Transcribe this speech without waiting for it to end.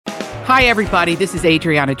Hi, everybody. This is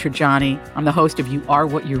Adriana Trajani. I'm the host of You Are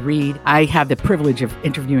What You Read. I have the privilege of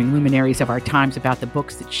interviewing luminaries of our times about the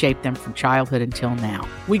books that shaped them from childhood until now.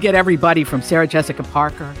 We get everybody from Sarah Jessica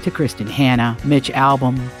Parker to Kristen Hanna, Mitch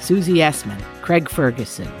Albom, Susie Essman, Craig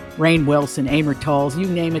Ferguson, Rainn Wilson, Amor Tolls, you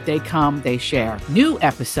name it, they come, they share. New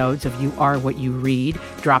episodes of You Are What You Read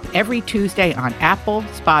drop every Tuesday on Apple,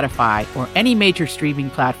 Spotify, or any major streaming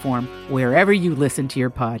platform wherever you listen to your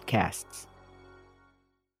podcasts.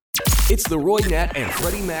 It's the Roy Nat and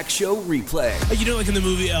Freddie Mac Show replay. You know, like in the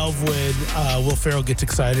movie Elf, when Will Ferrell gets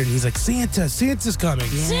excited and he's like, Santa's coming.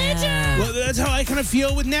 Yeah. Santa! Well, that's how I kind of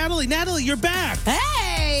feel with Natalie. Natalie, you're back.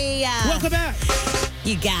 Hey! Welcome back.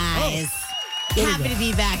 You guys. Happy to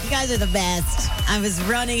be back. You guys are the best. I was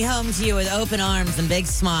running home to you with open arms and big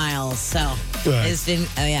smiles. So, Good. it's been,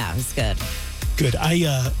 it was good. Good.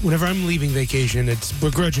 Whenever I'm leaving vacation, it's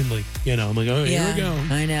begrudgingly, I'm like, oh, here we go.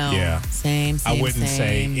 I know. Yeah. Same. I wouldn't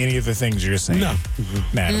say any of the things you're saying. No.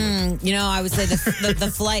 Natalie. I would say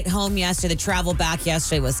the flight home yesterday, the travel back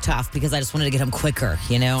yesterday was tough because I just wanted to get home quicker.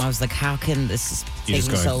 I was like, how can this take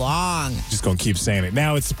me so long? Just going to keep saying it.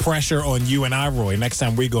 Now it's pressure on you and I, Roy. Next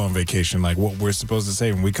time we go on vacation, like what we're supposed to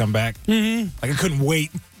say when we come back. Mm-hmm. Like I couldn't wait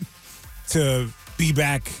to be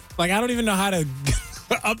back. Like I don't even know how to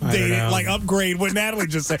update it, like upgrade what Natalie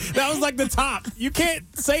just said. That was like the top. You can't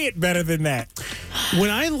say it better than that.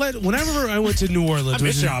 Whenever I went to New Orleans, I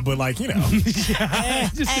miss y'all, but just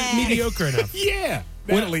mediocre enough. Yeah,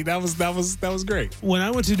 Natalie, that was great. When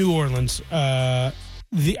I went to New Orleans, I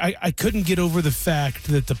couldn't get over the fact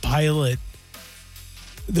that the pilot,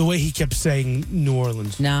 the way he kept saying New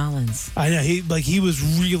Orleans. I know he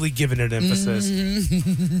was really giving it emphasis,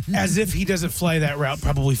 as if he doesn't fly that route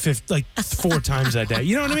probably 4 times a day.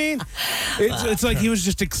 You know what I mean? It's like he was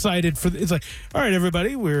just excited for. It's like, all right,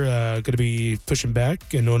 everybody, we're going to be pushing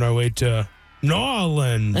back and on our way to New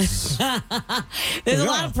Orleans. There's a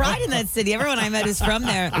lot of pride in that city. Everyone I met who's from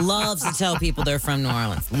there loves to tell people they're from New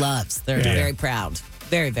Orleans. They're very proud,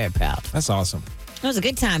 very very proud. That's awesome. It was a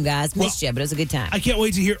good time, guys. Missed you, but it was a good time. I can't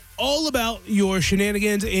wait to hear all about your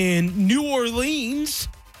shenanigans in New Orleans.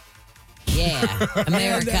 Yeah,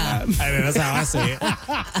 America. I mean, that's how I say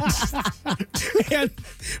it. And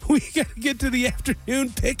we got to get to the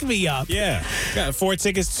afternoon pick-me-up. Yeah. Got 4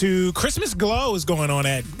 tickets to Christmas Glow is going on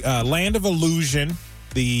at Land of Illusion,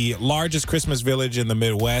 the largest Christmas village in the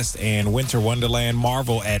Midwest, and Winter Wonderland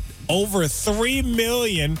Marvel at over 3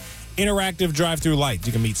 million interactive drive-through lights.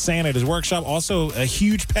 You can meet Santa at his workshop. Also, a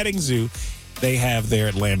huge petting zoo they have there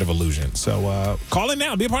at Land of Illusion. So call in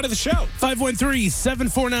now. Be a part of the show.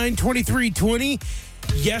 513-749-2320.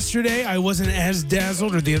 Yesterday, I wasn't as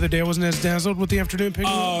dazzled, or the other day I wasn't as dazzled with the afternoon pick.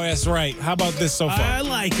 Oh, that's right. How about this so far? I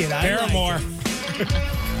like it. Paramore.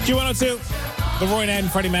 Q102, the Roy Nat and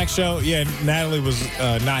Freddie Mac Show. Yeah, Natalie was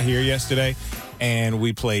not here yesterday. And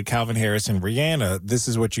we played Calvin Harris and Rihanna, This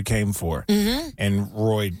Is What You Came For. Mm-hmm. And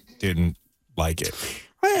Roy didn't like it.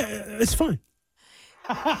 It's fine.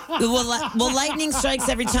 Well, lightning strikes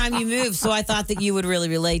every time you move, so I thought that you would really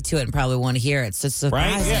relate to it and probably want to hear it. So it's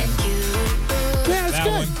surprising. Right? Yeah, it's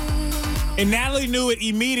good. One. And Natalie knew it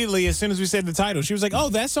immediately as soon as we said the title. She was like, oh,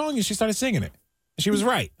 that song? And she started singing it. She was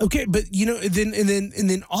right. Okay, but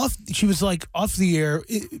then off, she was like off the air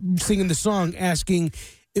singing the song, asking,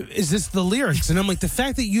 is this the lyrics? And I'm like, the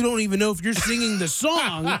fact that you don't even know if you're singing the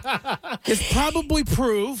song is probably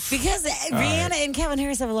proof. Because Rihanna and Calvin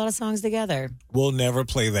Harris have a lot of songs together. We'll never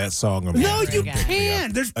play that song again. No, you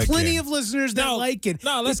can't. There's plenty of listeners that like it.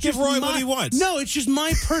 No, let's give Roy what he wants. No, it's just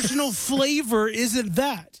my personal flavor isn't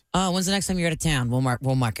that. When's the next time you're out of town? We'll mark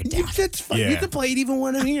it down. That's fine. Yeah. You can play it even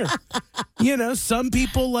when I'm here. Some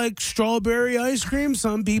people like strawberry ice cream.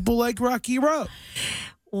 Some people like Rocky Road.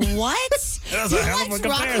 What? That's Who a hell of a likes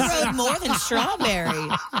Rocky comparison. Road more than strawberry?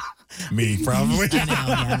 Me, probably. I know,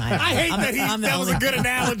 yeah, I hate that was a good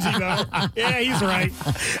analogy, though. Yeah, he's right.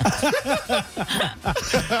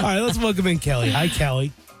 All right, let's welcome in Kelly. Hi,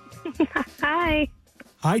 Kelly. Hi.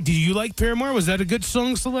 Hi, do you like Paramore? Was that a good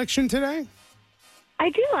song selection today?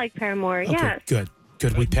 I do like Paramore, yes. Good.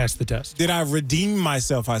 We passed the test. Did I redeem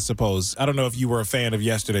myself, I suppose? I don't know if you were a fan of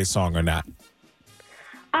yesterday's song or not.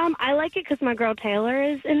 I like it because my girl Taylor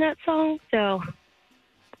is in that song, so.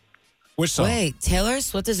 Which song? Wait, Taylor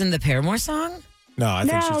Swift is in the Paramore song? No, I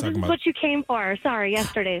think she's this talking is about. what you came for. Sorry,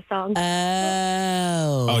 yesterday's song.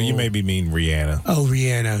 Oh, you maybe mean Rihanna. Oh,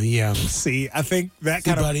 Rihanna, yeah. See, I think that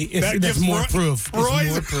kind buddy, of that's gives more proof. It's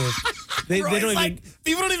Roy's, more proof. They don't even.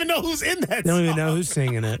 People don't even know who's in that. They don't even know who's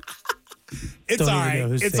singing it. It's all right.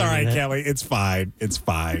 It's all right, Kelly. It's fine. It's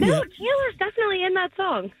fine. No, Taylor's definitely in that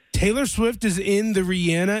song. Taylor Swift is in the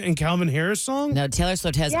Rihanna and Calvin Harris song? No, Taylor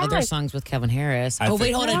Swift has Yes. other songs with Kevin Harris. I Wait,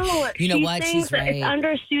 think- hold No, on. You know she what? sings She's right. It's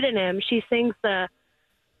under pseudonym. She sings the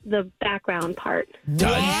background part.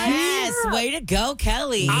 Yes, way to go,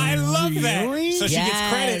 Kelly. I love Really? that. So she gets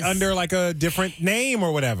credit Yes. under like a different name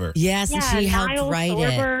or whatever. Yes, and Yeah, she helped Niall write it.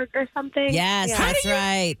 Thorberg or something. Yes, Yeah. that's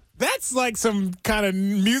right. That's like some kind of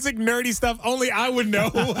music nerdy stuff only I would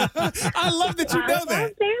know. I love that you I know love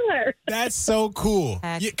that. Taylor. That's so cool.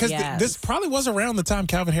 Heck Because yes. this probably was around the time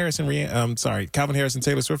Calvin Harris and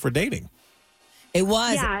Taylor Swift were dating. It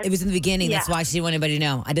was. Yeah. It was in the beginning. That's Yeah. why she didn't want anybody to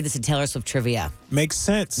know. I did this in Taylor Swift trivia. Makes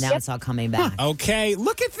sense. Now it's all coming back. Okay,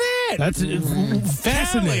 look at that. That's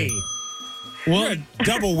fascinating. Kelly, Well, you're a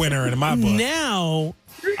double winner in my book. now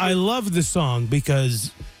I love the song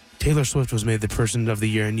because Taylor Swift was made the person of the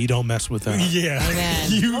year, and you don't mess with her. Yeah.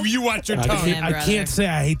 Amen. You watch your I tongue. can't, I brother. can't say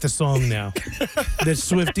I hate the song now. The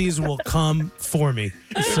Swifties will come for me.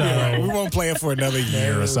 We So, won't play it for another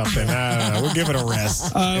year or something. We'll give it a rest.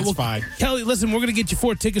 It's well, fine. Kelly, listen, we're going to get you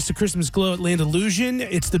 4 tickets to Christmas Glow at Land Illusion.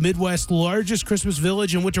 It's the Midwest's largest Christmas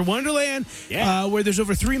village in Winter Wonderland, where there's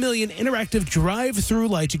over 3 million interactive drive-through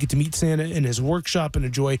lights. You get to meet Santa in his workshop and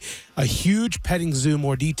enjoy a huge petting zoo.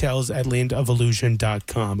 More details at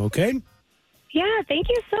landofillusion.com, okay? Yeah, thank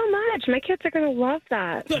you so much. My kids are going to love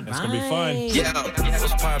that. It's going to be fun.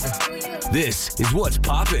 This is What's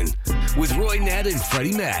Poppin' with Roy Nat and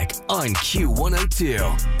Freddie Mac on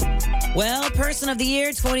Q102. Well, Person of the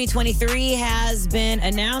Year 2023 has been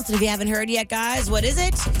announced. And if you haven't heard yet, guys, what is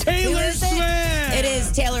it? Taylor Who is it? Swift! It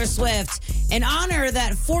is Taylor Swift. An honor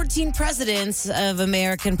that 14 presidents of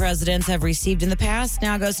American presidents have received in the past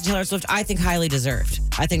now goes to Taylor Swift. I think highly deserved.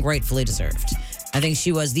 I think rightfully deserved. I think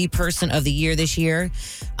she was the Person of the Year this year.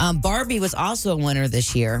 Barbie was also a winner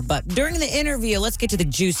this year. But during the interview, let's get to the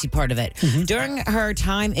juicy part of it. During her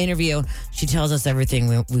Time interview, she tells us everything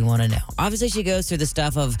we want to know. Obviously, she goes through the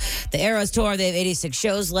stuff of the Eras Tour. They have 86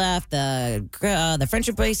 shows left, the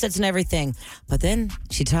friendship bracelets and everything. But then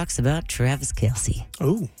she talks about Travis Kelce.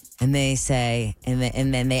 Oh. And they say, and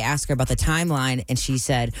then they ask her about the timeline, and she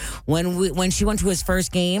said when she went to his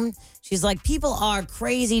first game, she's like, people are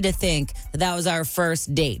crazy to think that was our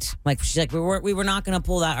first date. Like she's like, we were not going to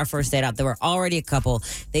pull that our first date out. There were already a couple.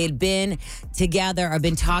 They had been together or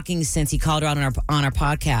been talking since he called her out on our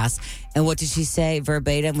podcast. And what did she say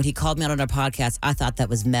verbatim when he called me out on our podcast? I thought that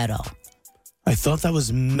was metal. I thought that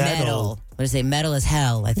was metal. What did I say? Metal as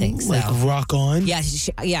hell. I think so. Like rock on? Yeah, I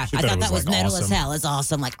thought thought it that was, was like, metal as awesome. hell. It's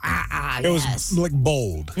awesome. Like It was yes. like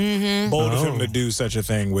bold. Bold of him Oh. to do such a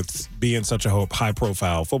thing with being such a high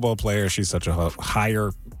profile football player. She's such a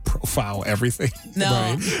higher profile everything.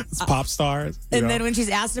 No. It's pop stars. you And know? then when she's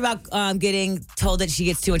asked about getting told that she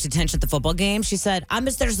gets too much attention at the football game, she said, I'm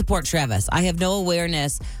just there to support Travis. I have no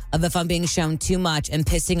awareness of if I'm being shown too much and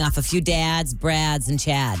pissing off a few dads, Brads, and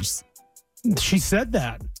Chads. She said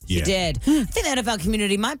that. She did. I think the NFL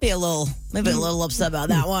community might be a little upset about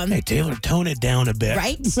that one. Hey, Taylor, tone it down a bit.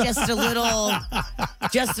 Right? Just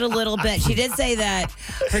a little bit. She did say that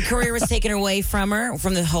her career was taken away from her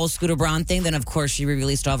from the whole Scooter Braun thing. Then, of course, she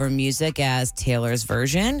released all of her music as Taylor's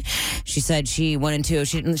version. She said she went into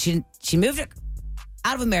she moved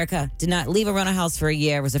out of America, did not leave around a house for a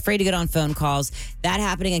year, was afraid to get on phone calls. That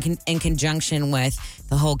happening in conjunction with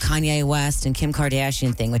the whole Kanye West and Kim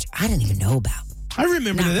Kardashian thing, which I didn't even know about. I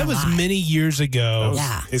remember Not that. That was gonna lie. many years ago.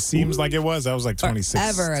 Yeah. It seems like it was. That was like 2016.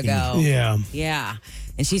 Ever ago. Yeah. Yeah.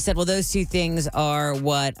 And she said, well, those two things are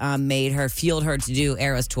what fueled her to do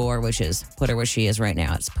Eras Tour, which is put her where she is right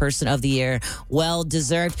now. It's Person of the Year. Well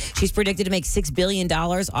deserved. She's predicted to make $6 billion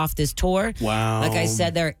off this tour. Wow. Like I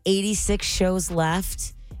said, there are 86 shows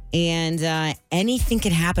left. And anything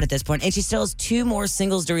can happen at this point. And she still has 2 more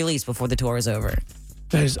singles to release before the tour is over.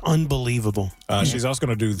 That is unbelievable. She's also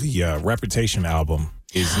going to do the Reputation album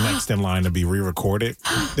is next in line to be re-recorded.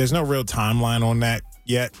 There's no real timeline on that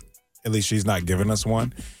yet. At least she's not given us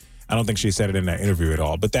one. I don't think she said it in that interview at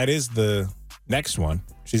all. But that is the next one.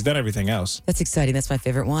 She's done everything else. That's exciting. That's my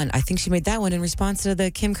favorite one. I think she made that one in response to the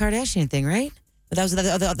Kim Kardashian thing, right? But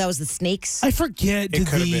that was the snakes. I forget It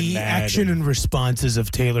could've been the that action and- and responses of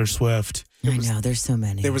Taylor Swift. I know. There's so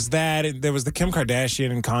many. There was that. And there was the Kim Kardashian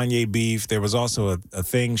and Kanye beef. There was also a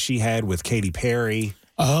thing she had with Katy Perry.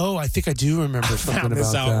 Oh, I think I do remember something Found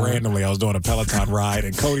this about out that. randomly. I was doing a Peloton ride,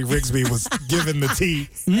 and Cody Rigsby was giving the tea.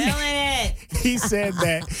 Feeling it. He said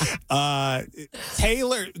that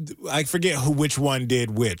Taylor, I forget which one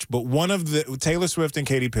did which, but one of the Taylor Swift and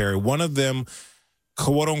Katy Perry, one of them,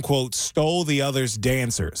 quote unquote, stole the other's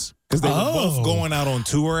dancers because they were both going out on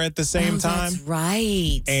tour at the same time. That's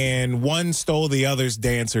right. And one stole the other's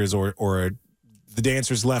dancers or the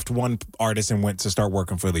dancers left one artist and went to start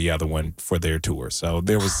working for the other one for their tour. So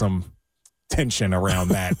there was some tension around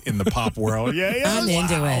that in the pop world. Yeah, I'm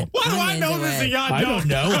into it. Why do I know this and y'all don't? I don't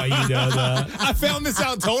know why you know that. I found this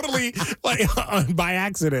out totally like by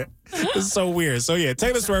accident. It's so weird. So yeah,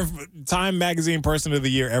 Taylor Swift, Time Magazine Person of the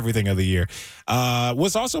Year, Everything of the Year.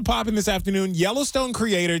 What's also popping this afternoon, Yellowstone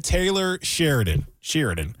creator Taylor Sheridan.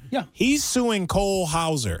 Yeah. He's suing Cole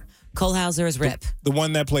Hauser. Cole Hauser is Rip. The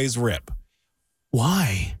one that plays Rip.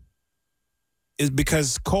 Why? Is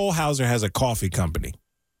because Cole Hauser has a coffee company.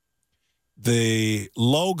 The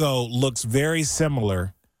logo looks very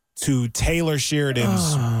similar to Taylor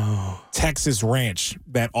Sheridan's Texas Ranch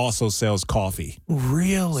that also sells coffee.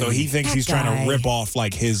 Really? So he thinks That he's trying guy. to rip off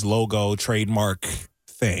like his logo trademark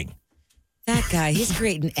thing. That guy, he's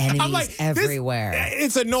creating enemies I'm like, everywhere.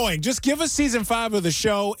 It's annoying. Just give us season 5 of the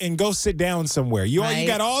show and go sit down somewhere. You Right.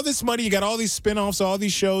 got all this money, you got all these spinoffs, all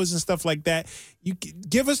these shows and stuff like that. You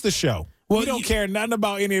give us the show. Well, we don't care nothing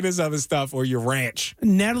about any of this other stuff or your ranch.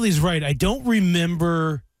 Natalie's right. I don't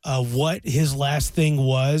remember what his last thing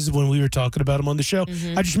was when we were talking about him on the show.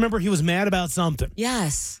 I just remember he was mad about something.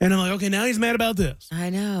 Yes, And I'm like, okay, now he's mad about this. I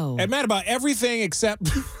know. And mad about everything except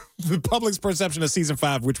the public's perception of season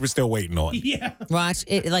 5, which we're still waiting on. Yeah. Watch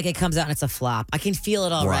it, like it comes out and it's a flop. I can feel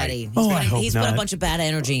it already. Right. Oh, I hope He's put a not. bunch of bad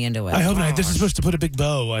energy into it. I hope not. This is supposed to put a big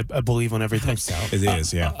bow, I believe, on everything. It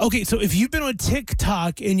is, yeah. Okay, so if you've been on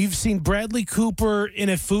TikTok and you've seen Bradley Cooper in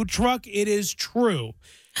a food truck, it is true.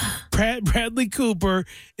 Bradley Cooper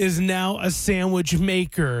is now a sandwich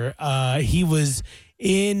maker. He was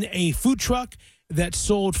in a food truck that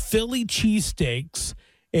sold Philly cheesesteaks,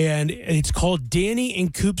 and it's called Danny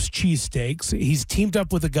and Coop's Cheesesteaks. He's teamed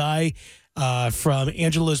up with a guy from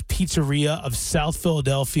Angela's Pizzeria of South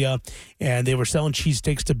Philadelphia, and they were selling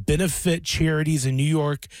cheesesteaks to benefit charities in New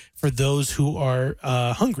York for those who are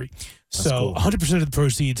hungry. So 100% of the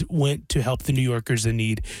proceeds went to help the New Yorkers in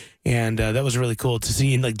need, and that was really cool to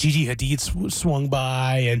see. And like Gigi Hadid swung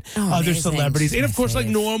by, and other amazing. celebrities, She's and my of course, like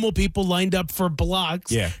fave. normal people lined up for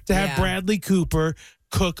blocks Yeah. to have Yeah. Bradley Cooper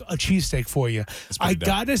cook a cheesesteak for you. I dope.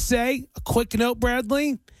 gotta say, a quick note,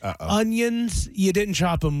 Bradley. Onions, you didn't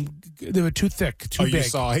chop them; they were too thick, too big. You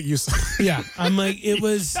saw it. Yeah, I'm like, it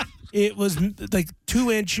was like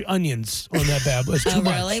 2-inch onions on that bad boy. It was too Oh,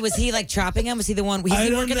 much. really? Was he like chopping them? Was he the one? Was I he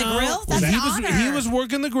don't working know. the grill? That's an honor. He was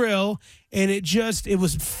working the grill, and it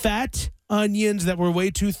was fat onions that were way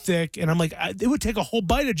too thick, and I'm like, it would take a whole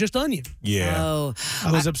bite of just onion. Yeah. Oh,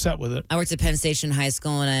 I was upset with it. I worked at Penn Station High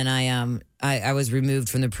School, and I was removed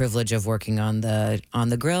from the privilege of working on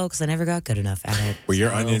the grill because I never got good enough at it. Were your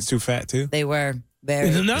So onions too fat too? They were very.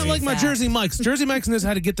 It's not very like my fat. Jersey Mike's. Jersey Mike's knows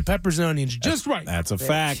how to get the peppers and onions just right. That's a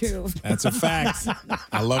fact. true. That's a fact.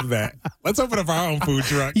 I love that. Let's open up our own food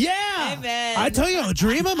truck. Yeah, Amen. I tell you, a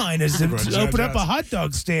dream of mine is to open up a hot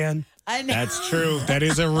dog stand. I know. That's true. That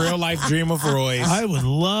is a real life dream of Roy's. I would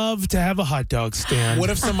love to have a hot dog stand. What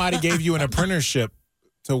if somebody gave you an apprenticeship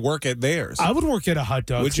to work at theirs? I would work at a hot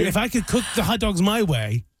dog Would stand you? if I could cook the hot dogs my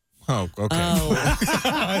way. Oh, okay. Oh,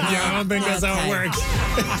 Yeah, I don't think that's how it Okay. works.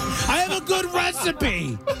 I have a good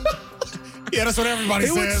recipe. Yeah, that's what everybody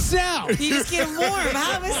It would says. sell. you just get warm.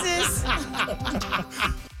 How is this?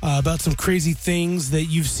 About some crazy things that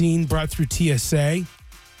you've seen brought through TSA.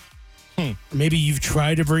 Maybe you've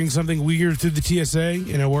tried to bring something weird through the TSA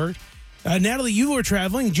and it worked. Natalie, you were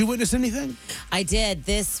traveling. Did you witness anything? I did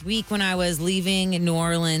this week when I was leaving New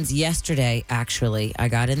Orleans yesterday. Actually, I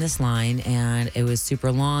got in this line and it was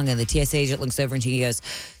super long. And the TSA agent looks over and she goes,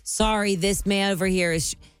 "Sorry, this man over here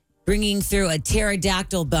is bringing through a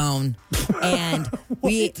pterodactyl bone, and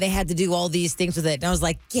they had to do all these things with it." And I was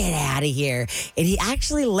like, "Get out of here!" And he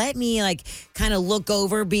actually let me like kind of look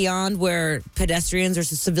over beyond where pedestrians or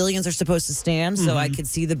civilians are supposed to stand, so I could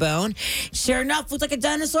see the bone. Sure enough, looked like a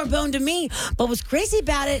dinosaur bone to me. But what's crazy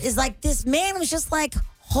about it is like this man was just like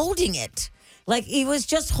holding it, like he was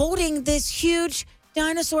just holding this huge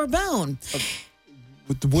dinosaur bone.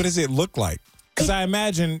 What does it look like? Because I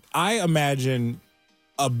imagine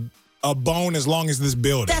a bone as long as this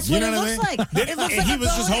building. That's you what know it what looks I mean? like. It looks And like he a was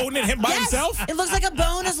just bone. holding it him by Yes, himself? It looks like a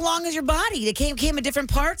bone as long as your body. It came in different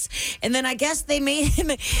parts. And then I guess they made him,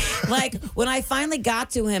 like, when I finally got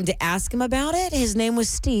to him to ask him about it, his name was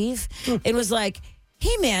Steve. It was like,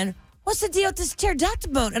 "Hey, man, what's the deal with this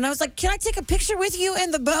pterodactyl bone?" And I was like, "Can I take a picture with you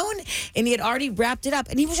and the bone?" And he had already wrapped it up.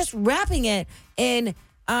 And he was just wrapping it in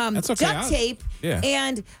That's okay. duct tape Yeah.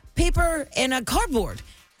 and paper and a cardboard.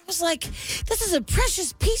 I was like, this is a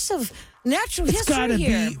precious piece of natural It's history gotta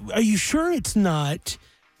here. be. Are you sure it's not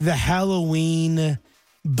the Halloween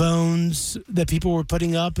bones that people were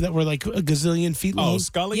putting up that were like a gazillion feet long? Oh,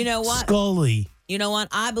 Scully? You know what? Scully. You know what?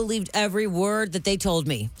 I believed every word that they told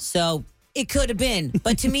me. So it could have been.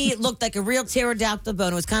 But to me, it looked like a real pterodactyl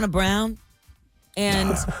bone. It was kind of brown.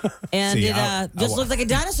 And See, it just looked like a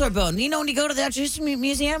dinosaur bone. You know, when you go to the Natural History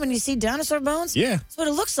Museum and you see dinosaur bones? Yeah. That's what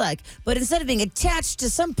it looks like. But instead of being attached to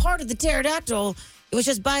some part of the pterodactyl, it was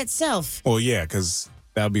just by itself. Well, yeah, because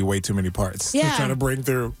that would be way too many parts. Yeah. Trying to bring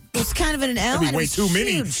through. It's kind of an L. That'd be and way it's too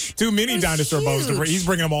many. huge. Too many It was dinosaur bones to bring. huge. He's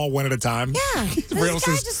bringing them all one at a time. Yeah. Real, This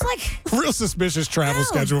guy's just like... real suspicious travel No.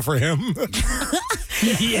 schedule for him.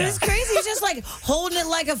 It was crazy. He's just like holding it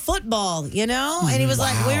like a football, you know? And he was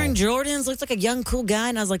like wearing Jordans, looked like a young, cool guy.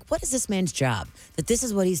 And I was like, what is this man's job? That this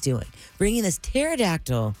is what he's doing. Bringing this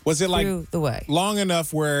pterodactyl Was it like through the way. long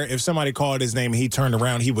enough where if somebody called his name and he turned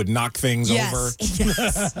around, he would knock things over?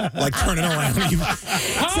 Yes. Like turning around.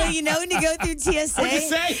 So you know when you go through TSA, What'd you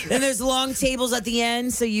say? then there's long tables at the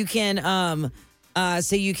end so you can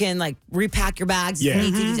like repack your bags Yeah. if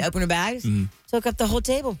you need to open your bags. Took up the whole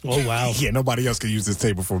table. Oh, wow. Yeah, nobody else could use this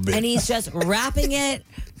table for a bit. And he's just wrapping it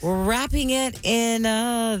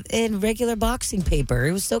in regular boxing paper.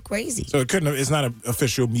 It was so crazy. So it's not an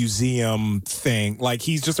official museum thing. Like,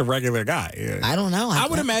 he's just a regular guy. I don't know. I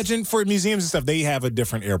would imagine for museums and stuff, they have a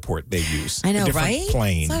different airport they use. I know, a different right?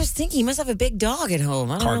 plane. So I was thinking he must have a big dog at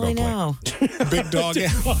home. I don't Cargo really plane. know. Big dog.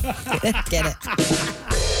 Get it?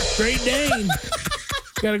 Great Dane.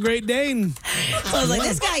 Got a Great Dane. So I was like,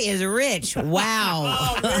 this guy is rich.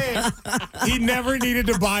 Wow. He never needed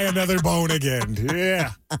to buy another bone again.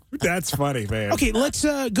 Yeah. That's funny, man. Okay, let's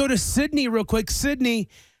go to Sydney real quick. Sydney,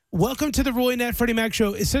 welcome to the Roy Nat Freddie Mac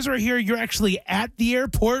Show. It says right here you're actually at the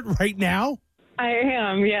airport right now. I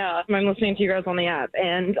am, yeah. I'm listening to you guys on the app,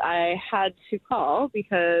 and I had to call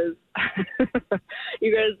because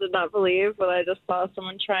you guys did not believe what I just saw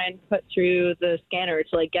someone try and put through the scanner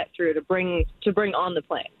to like get through to bring on the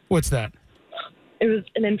plane. What's that? It was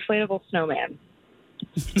an inflatable snowman.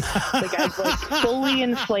 The guy's like fully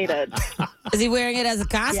inflated. Is he wearing it as a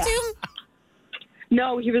costume?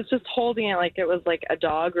 No, he was just holding it like it was like a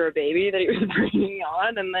dog or a baby that he was bringing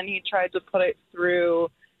on, and then he tried to put it through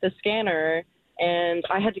the scanner. And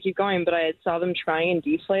I had to keep going, but I saw them try and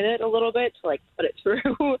deflate it a little bit to like put it through.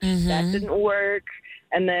 That didn't work.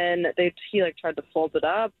 And then he like tried to fold it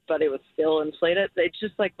up, but it was still inflated. It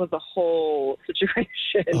just like was a whole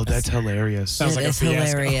situation. Oh, that's hilarious. Sounds like a It's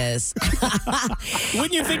fiasco. hilarious.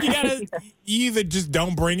 Wouldn't you think you either just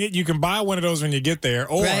don't bring it, you can buy one of those when you get there,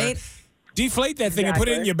 or Right? deflate that thing and put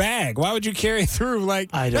it in Exactly. your bag. Why would you carry it through?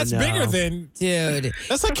 Like, I don't that's know. bigger than, Dude.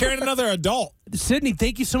 that's like carrying another adult. Sydney,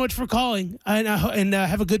 thank you so much for calling, and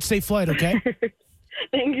have a good, safe flight, okay?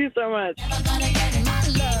 Thank you so much.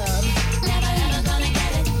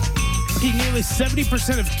 Okay, nearly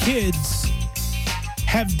 70% of kids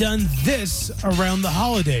have done this around the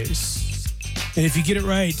holidays. And if you get it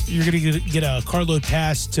right, you're going to get a carload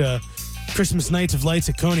pass to Christmas Nights of Lights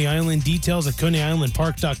at Coney Island. Details at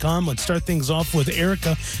ConeyIslandPark.com. Let's start things off with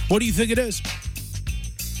Erica. What do you think it is?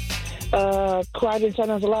 Cried in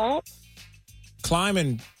Santa's lap. Climb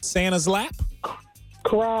in Santa's lap?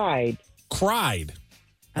 Cried Cried.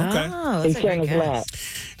 Okay. Oh, in that's a great Santa's guess. lap.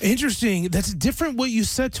 Interesting. That's different what you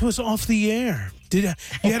said to us off the air. You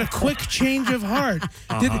had a quick change of heart.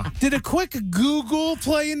 Did a quick Google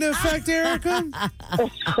play into effect, Erica?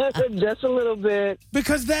 Just a little bit.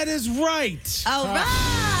 Because that is right. All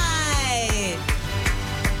right.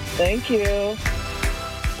 Thank you.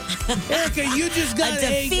 Erica, you just got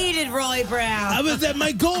A defeated Roy Brown. I was that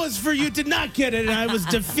my goal is for you to not get it, and I was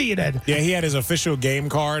defeated. Yeah, he had his official game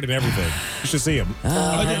card and everything. You should see him.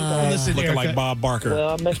 Listen, Looking Erica, like Bob Barker.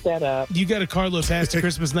 Well, I messed that up. you got a carload pass to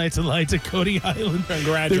Christmas Nights and Lights at Coney Island.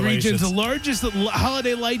 Congratulations. The region's largest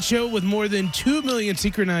holiday light show with more than 2 million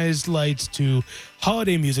synchronized lights to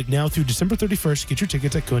holiday music now through December 31st. Get your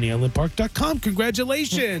tickets at ConeyIslandPark.com.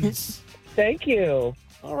 Congratulations. Thank you.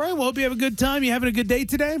 All right, well, hope you have a good time. You having a good day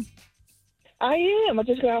today? I am. I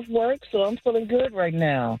just got off work, so I'm feeling good right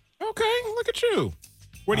now. Okay, look at you.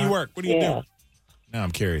 Where do you work? What do you Yeah. do? Now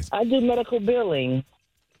I'm curious. I do medical billing.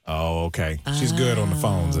 Oh, okay. She's good on the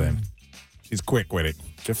phones then. She's quick with it.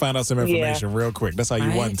 She'll find out some information real quick. That's how you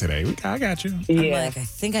Right. won today. I got you. I'm Yeah. like, I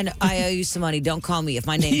think I know. I owe you some money. Don't call me if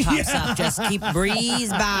my name pops up. Just keep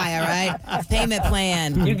breeze by, all right? Payment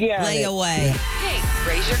plan. You got Lay it. away. Hey,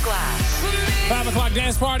 raise your glass. 5 o'clock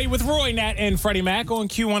dance party with Roy, Nat, and Freddie Mac on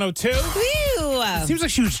Q102. Whew. Seems like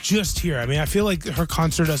she was just here. I mean, I feel like her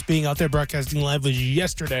concert, us being out there broadcasting live, was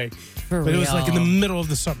yesterday. For But it was like in the real. middle of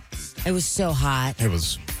the summer. It was so hot. It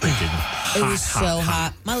was freaking hot. It was so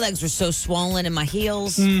hot. My legs were so swollen in my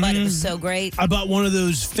heels, but it was so great. I bought one of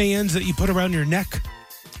those fans that you put around your neck.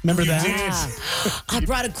 Remember that? I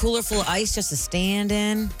brought a cooler full of ice just to stand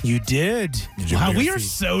in. You did. your Wow, bare we are feet.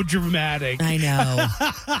 so dramatic. I know.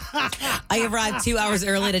 I arrived 2 hours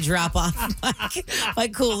early to drop off my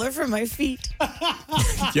cooler for my feet.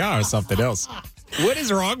 Y'all are something else. What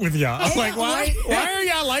is wrong with y'all? I'm like, why are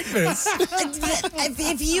y'all like this?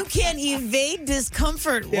 If you can't evade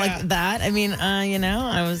discomfort like that, I mean,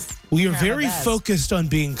 I was. We are trying my very best. focused on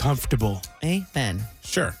being comfortable. Amen.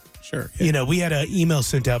 Sure. You know, we had an email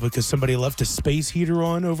sent out because somebody left a space heater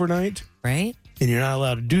on overnight, Right? and you're not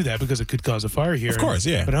allowed to do that because it could cause a fire here. Of course,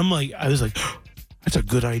 yeah. But I was like, that's a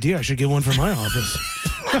good idea. I should get one for my office.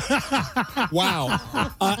 Wow.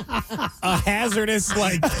 A hazardous,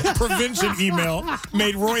 prevention email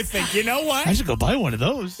made Roy think, you know what? I should go buy one of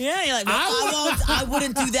those. Yeah, you're like, well, I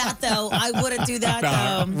wouldn't do that, though. I wouldn't do that,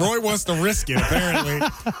 Nah, though. Roy wants to risk it, apparently.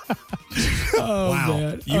 Wow.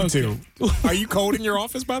 man. You Okay. too. Are you cold in your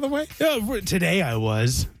office, by the way? Yeah, today I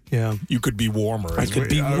was. Yeah. You could be warmer. I could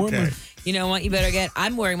be warmer. You know what? You better get.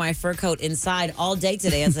 I'm wearing my fur coat inside all day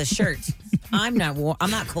today as a shirt. I'm not warm.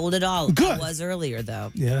 I'm not cold at all. Good. I was earlier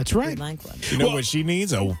though. Yeah, that's right. I'd like one. You know what she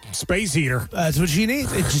needs? A space heater. That's what she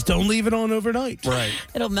needs. Just don't leave it on overnight. Right.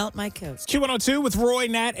 It'll melt my coat. Q102 with Roy,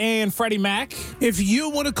 Nat, and Freddie Mac. If you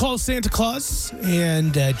want to call Santa Claus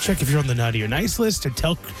and check if you're on the naughty or nice list and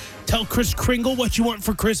tell Kris Kringle what you want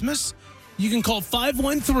for Christmas, you can call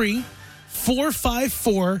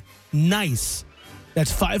 513-454-NICE.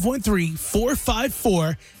 That's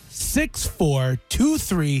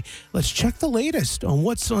 513-454-6423. Let's check the latest on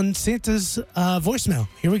what's on Santa's voicemail.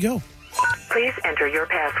 Here we go. Please enter your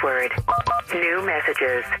password. New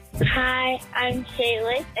messages. Hi, I'm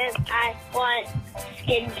Shayla, and I want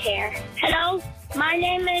skincare. Hello, my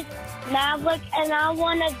name is Maverick, and I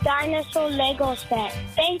want a dinosaur Lego set.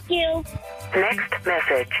 Thank you. Next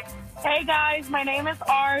message. Hey guys, my name is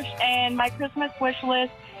Arsh, and my Christmas wish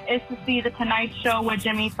list is to see The Tonight Show with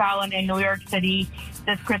Jimmy Fallon in New York City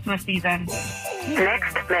this Christmas season.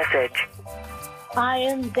 Next message. I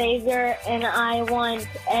am Xavier, and I want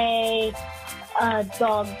a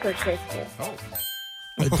dog for Christmas.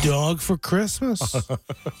 A dog for Christmas.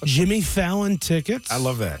 Jimmy Fallon tickets. I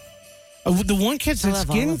love that. The one kid said I love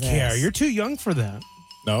all of skincare. this. You're too young for that.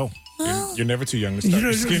 No. You're never too young to start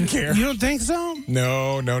your skincare. You don't think so?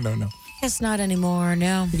 No. Guess not anymore.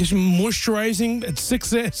 No. Because you're moisturizing at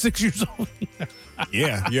 6 years old.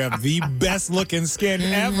 Yeah, you have the best looking skin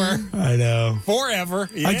ever. I know. Forever.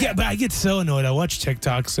 Yeah. I get so annoyed. I watch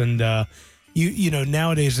TikToks and you know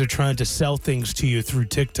nowadays they're trying to sell things to you through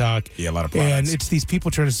TikTok. Yeah, a lot of products. And it's these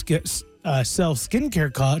people trying to sell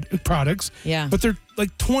skincare products. Yeah. But they're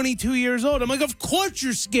like 22 years old. I'm like, of course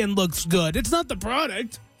your skin looks good. It's not the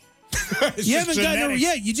product. It's You just haven't gotten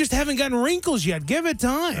genetics. you just haven't gotten wrinkles yet. Give it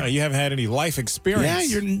time. You haven't had any life experience.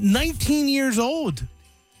 Yeah, you're 19 years old.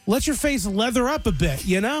 Let your face leather up a bit,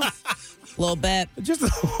 you know? A little bit. Just a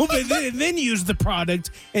little bit, and then use the product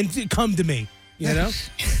and come to me, you know?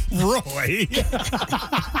 Roy. That's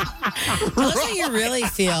how you really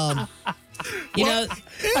feel. You know,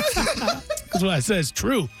 That's what I said. It's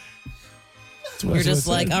true. That's what you're I just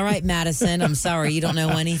said. like, all right, Madison, I'm sorry. You don't know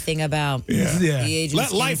anything about Yeah. the aging Let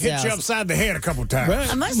skin life hit you cells. upside the head a couple times.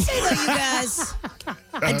 Right. I must say, though, you guys,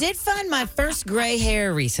 I did find my first gray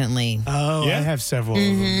hair recently. Oh, Yeah? I have several of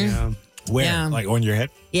them, yeah. Where? Yeah. Like on your head?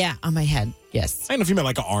 Yeah, on my head. Yes. I don't know if you meant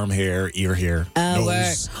like an arm hair, ear hair, Oh,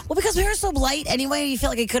 nose. well, because we were so light anyway, you feel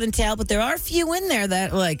like I couldn't tell, but there are a few in there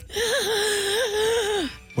that like.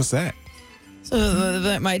 What's that?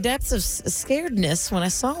 So my depths of scaredness when I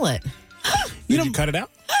saw it. Did you cut it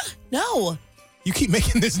out? No. You keep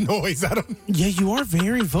making this noise. I don't. Yeah, you are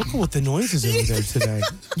very vocal with the noises over there today.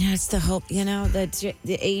 Yeah, it's the hope,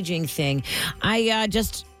 the aging thing. I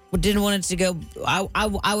just didn't want it to go.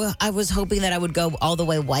 I was hoping that I would go all the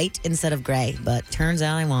way white instead of gray, but turns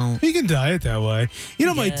out I won't. You can dye it that way. You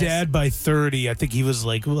know, my Yes. dad by 30, I think he was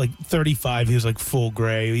like 35, he was like full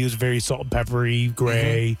gray. He was very salt and peppery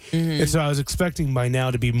gray. And so I was expecting by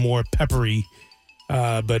now to be more peppery.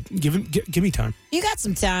 But give me time. You got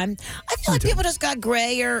some time. I feel like people just got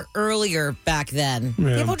grayer earlier back then.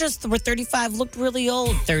 Yeah. People just were 35, looked really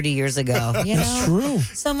old 30 years ago. You know? That's true.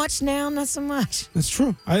 So much now, not so much. That's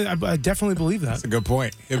true. I definitely believe that. That's a good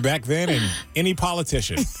point. And back then, and any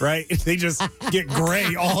politician, right? They just get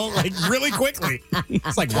gray all like really quickly.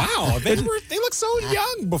 It's like, wow, they look so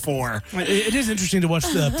young before. It is interesting to watch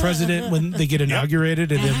the president when they get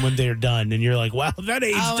inaugurated and then when they're done. And you're like, wow, that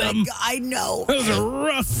aged Oh, my them. God, I know. That was a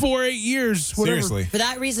rough 4-8 years. Whatever. Seriously. For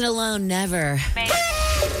that reason alone, never.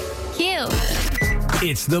 Cute.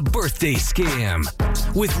 It's the birthday scam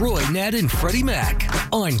with Roy, Nat, and Freddie Mac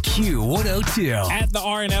on Q102. At the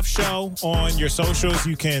RNF show on your socials,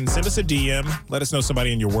 you can send us a DM. Let us know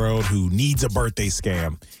somebody in your world who needs a birthday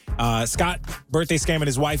scam. Scott, birthday scamming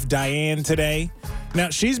his wife, Diane, today. Now,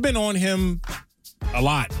 she's been on him a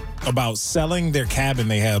lot about selling their cabin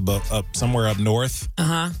they have up somewhere up north.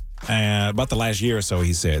 About the last year or so,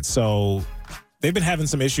 he said. So they've been having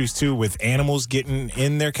some issues, too, with animals getting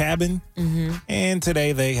in their cabin. And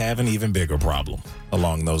today they have an even bigger problem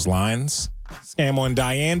along those lines. Scam on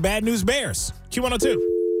Diane. Bad News Bears. Q102.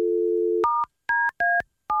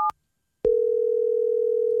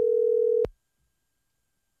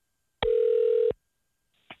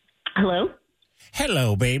 Hello?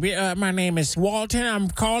 Hello, baby. My name is Walton. I'm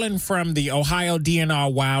calling from the Ohio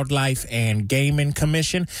DNR Wildlife and Gaming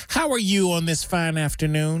Commission. How are you on this fine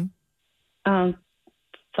afternoon?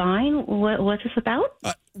 Fine. What's this about?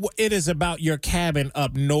 It is about your cabin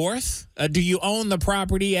up north. Do you own the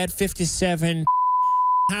property at 57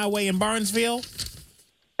 Highway in Barnesville?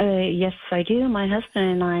 Yes, I do. My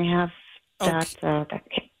husband and I have that.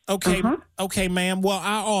 Okay, ma'am. Well,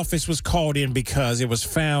 our office was called in because it was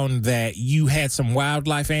found that you had some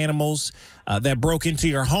wildlife animals that broke into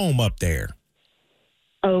your home up there.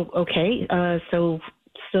 Oh, okay. So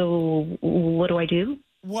what do I do?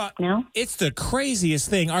 What? No? It's the craziest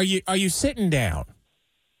thing. Are you sitting down?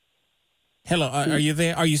 Hello, are you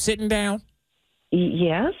there? Are you sitting down?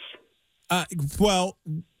 Yes. Well,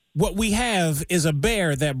 what we have is a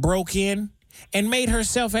bear that broke in and made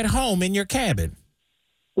herself at home in your cabin.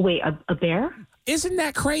 Wait, a bear? Isn't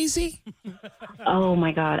that crazy? Oh,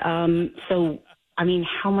 my God. So, I mean,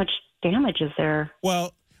 how much damage is there?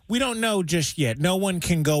 Well, we don't know just yet. No one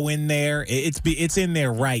can go in there. It's in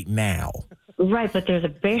there right now. Right, but there's a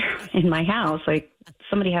bear in my house. Like,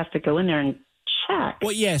 somebody has to go in there and check.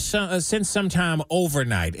 Well, yes, since sometime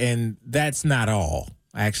overnight, and that's not all.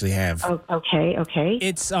 I actually have. Oh, okay.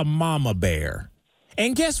 It's a mama bear.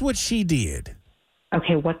 And guess what she did?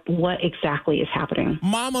 Okay, what exactly is happening?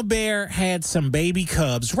 Mama bear had some baby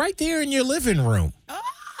cubs right there in your living room.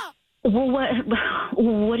 Well,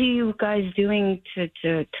 what are you guys doing to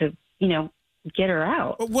get her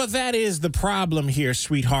out? Well, that is the problem here,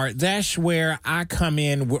 sweetheart. That's where I come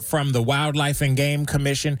in from the Wildlife and Game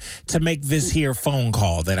Commission to make this here phone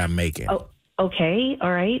call that I'm making. Oh, okay,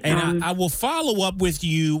 all right. And I will follow up with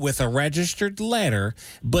you with a registered letter,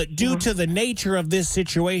 but due to the nature of this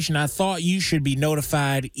situation, I thought you should be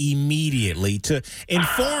notified immediately to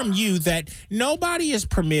inform you that nobody is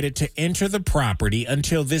permitted to enter the property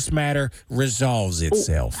until this matter resolves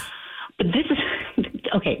itself. But this is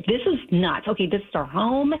okay. This is nuts. Okay, this is our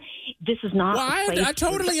home. This is not. Well, I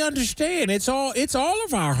totally understand. It's all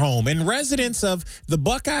of our home. And residents of the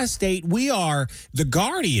Buckeye State, we are the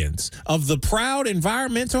guardians of the proud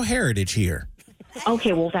environmental heritage here.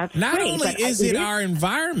 Okay, well, that's not great, only is it our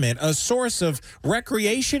environment, a source of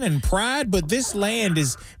recreation and pride, but this land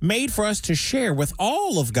is made for us to share with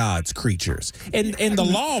all of God's creatures. And the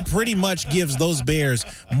law pretty much gives those bears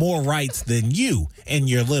more rights than you in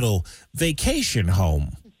your little vacation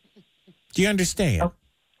home. Do you understand? Oh.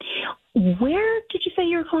 Where did you say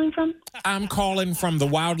you were calling from? I'm calling from the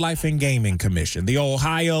Wildlife and Gaming Commission, the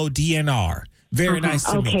Ohio DNR. Very nice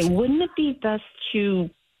to meet you. Okay, wouldn't it be best to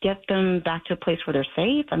get them back to a place where they're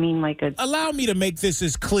safe? I mean, Allow me to make this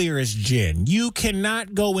as clear as gin. You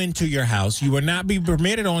cannot go into your house. You will not be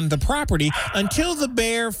permitted on the property until the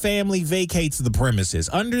bear family vacates the premises.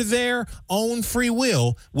 Under their own free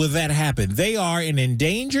will that happen. They are an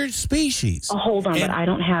endangered species. Oh, hold on, but I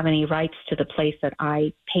don't have any rights to the place that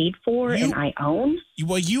I paid for and I own?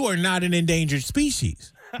 Well, you are not an endangered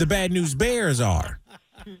species. The Bad News Bears are.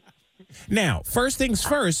 Now, first things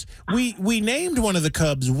first, we named one of the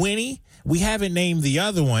cubs Winnie. We haven't named the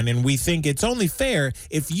other one, and we think it's only fair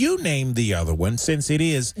if you name the other one, since it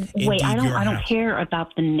is Wait, I don't care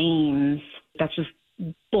about the names. That's just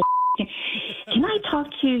bull. Can I talk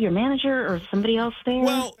to your manager or somebody else there?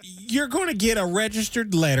 Well, you're going to get a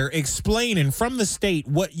registered letter explaining from the state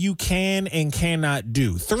what you can and cannot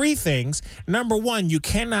do. 3 things. Number 1, you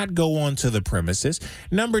cannot go onto the premises.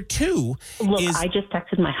 Number 2 Look, I just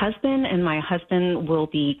texted my husband, and my husband will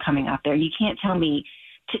be coming up there. You can't tell me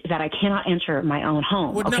that I cannot enter my own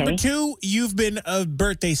home. Well, okay? Number 2, you've been a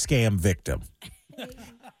birthday scam victim.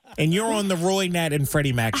 And you're on the Roy, Nat, and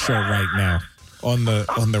Freddie Mac show right now on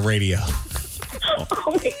the radio. Oh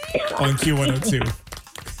my God. On Q102.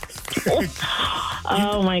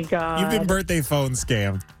 Oh my God. You've been birthday phone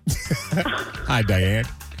scammed. Hi, Diane.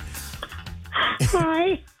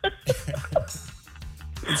 Hi.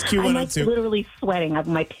 It's I'm like Q102. literally sweating.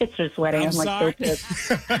 My pits are sweating. I'm like so pissed.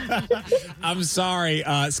 I'm sorry.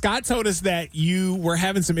 Scott told us that you were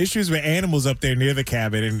having some issues with animals up there near the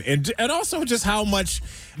cabin, and also just how much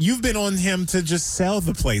you've been on him to just sell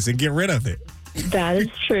the place and get rid of it. That is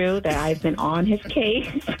true. That I've been on his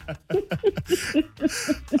case.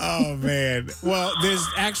 Oh, man. Well, there's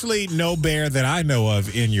actually no bear that I know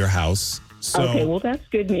of in your house. So Okay, well, that's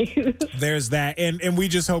good news. there's that. And we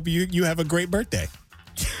just hope you have a great birthday.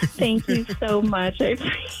 Thank you so much. I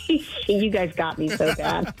appreciate you guys got me so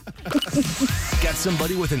bad. Got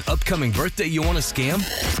somebody with an upcoming birthday you want to scam?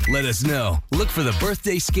 Let us know. Look for the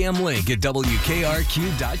birthday scam link at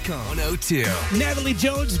WKRQ.com. 102. Natalie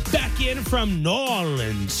Jones back in from New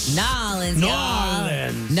Orleans. Nolans, y'all.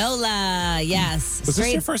 Orleans. Nola, yes. Was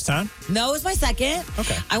this your first time? No, it was my second.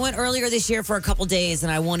 Okay. I went earlier this year for a couple days,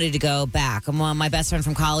 and I wanted to go back. My best friend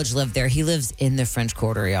from college lived there. He lives in the French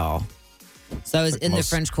Quarter, y'all. So I was in the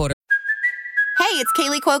French Quarter. Hey, it's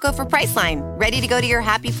Kaylee Cuoco for Priceline. Ready to go to your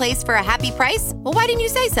happy place for a happy price? Well, why didn't you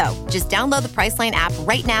say so? Just download the Priceline app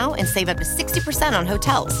right now and save up to 60% on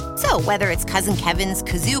hotels. So whether it's Cousin Kevin's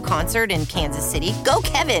Kazoo Concert in Kansas City, go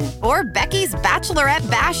Kevin, or Becky's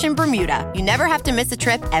Bachelorette Bash in Bermuda, you never have to miss a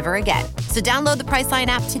trip ever again. So download the Priceline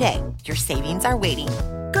app today. Your savings are waiting.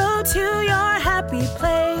 Go to your happy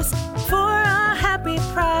place for a happy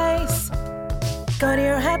price. Go to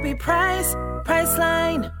your happy price,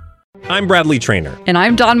 Priceline. I'm Bradley Trainer. And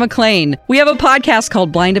I'm Don McClain. We have a podcast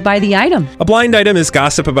called Blinded by the Item. A blind item is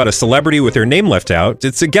gossip about a celebrity with their name left out.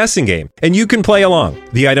 It's a guessing game, and you can play along.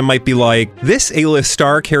 The item might be like, this A-list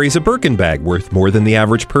star carries a Birkin bag worth more than the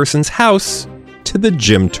average person's house to the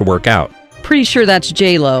gym to work out. Pretty sure that's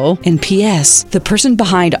J-Lo. And P.S. the person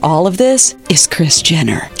behind all of this is Kris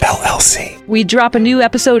Jenner, LLC. We drop a new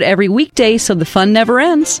episode every weekday so the fun never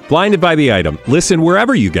ends. Blinded by the Item. Listen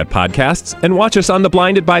wherever you get podcasts and watch us on the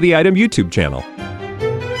Blinded by the Item YouTube channel.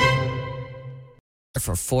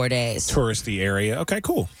 For 4 days. Touristy area. Okay,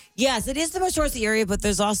 cool. Yes, it is the most touristy area, but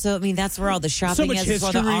there's also, that's where all the shopping much is.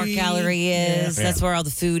 That's where the art history. gallery is. Yeah. That's where all the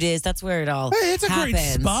food is. That's where it all Hey, it's a happens.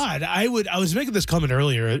 great spot. I was making this comment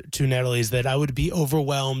earlier to Natalie's that I would be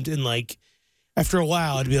overwhelmed and after a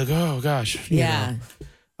while I'd be like, oh gosh. you Yeah. know.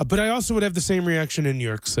 But I also would have the same reaction in New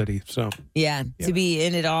York City. So Yeah, to be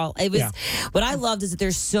in it all. It was what I loved is that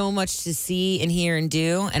there's so much to see and hear and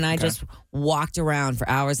do, and I just walked around for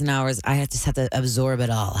hours and hours. I just have to absorb it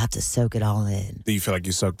all. I have to soak it all in. Do you feel like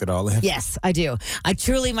you soaked it all in? Yes, I do. I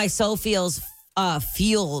truly, my soul feels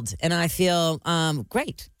fueled, and I feel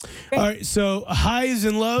great. All right, so highs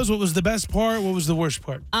and lows. What was the best part? What was the worst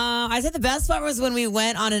part? I said the best part was when we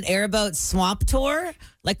went on an airboat swamp tour,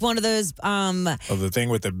 like one of those. The thing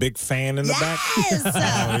with the big fan in the back? Yes. Oh,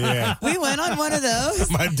 yeah. We went on one of those.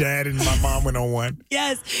 My dad and my mom went on one.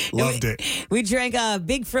 Yes. Loved it. We drank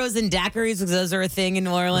big frozen daiquiris because those are a thing in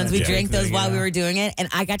New Orleans. We drank those while we were doing it. And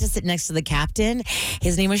I got to sit next to the captain.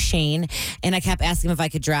 His name was Shane. And I kept asking him if I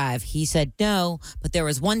could drive. He said no. But there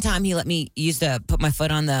was one time he let me put my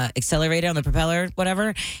foot on the accelerator, on the propeller,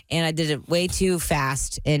 whatever. And I did it way too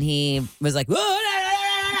fast. And he was like, whoa, no.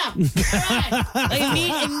 Like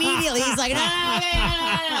immediately, he's like,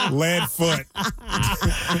 no. Lead foot.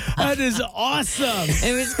 That is awesome.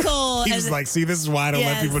 It was cool. He was like, see, this is why I don't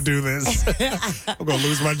let people do this. I'm going to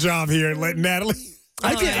lose my job here and let Natalie.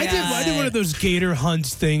 I did one of those gator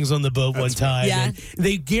hunts things on the boat one time. Yeah. And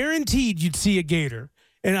they guaranteed you'd see a gator.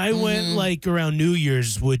 And I went around New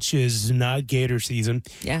Year's, which is not gator season.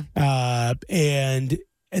 Yeah. And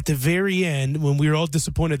at the very end, when we were all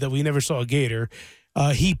disappointed that we never saw a gator,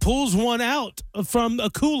 he pulls one out from a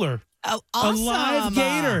cooler. Oh, awesome. A live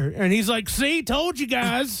gator. And he's like, see, told you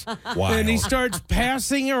guys. Wow. And he starts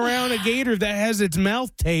passing around a gator that has its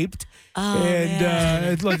mouth taped.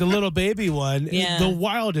 It's like a little baby one. Yeah. The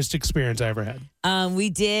wildest experience I ever had.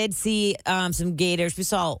 We did see some gators.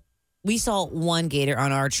 We saw one gator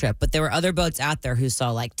on our trip, but there were other boats out there who saw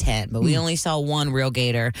like 10, but we only saw one real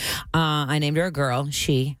gator. I named her a girl.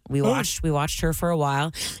 We watched her for a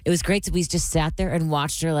while. It was great that we just sat there and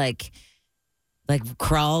watched her like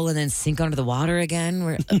crawl and then sink under the water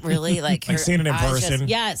again. Really like seeing it in person.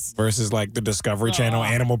 Yes. Versus like the Discovery Channel,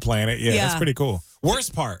 Animal Planet. Yeah, that's pretty cool.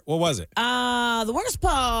 Worst part, what was it? The worst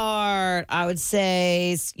part, I would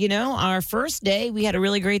say, our first day, we had a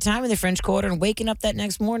really great time in the French Quarter, and waking up that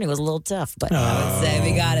next morning was a little tough, but I would say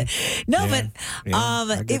we got it. No,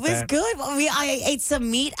 it was good. I ate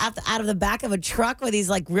some meat out of the back of a truck with these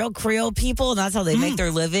like real Creole people, and that's how they make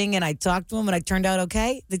their living, and I talked to them, and I turned out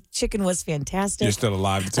okay. The chicken was fantastic. You're still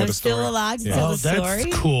alive to tell the story. I'm still alive to tell the story.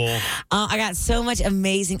 That's cool. I got so much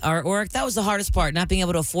amazing artwork. That was the hardest part, not being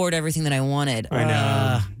able to afford everything that I wanted. I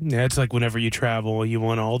Yeah, it's like whenever you travel, you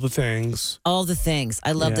want all the things. All the things.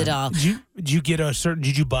 I loved it all. Did you get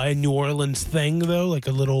did you buy a New Orleans thing, though? Like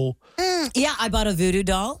a little... Yeah, I bought a voodoo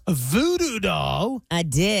doll. A voodoo doll? I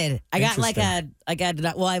did. I spent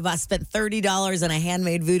 $30 on a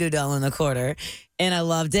handmade voodoo doll in the quarter, and I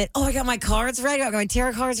loved it. Oh, I got my cards read. I got my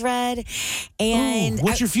tarot cards read. And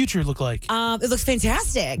what's your future look like? It looks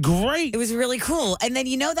fantastic. Great. It was really cool. And then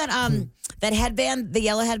you know that that headband, the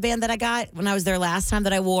yellow headband that I got when I was there last time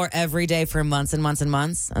that I wore every day for months and months and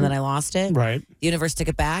months, and then I lost it. Right. The universe took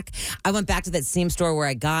it back. I went back to that same store where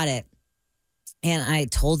I got it. And I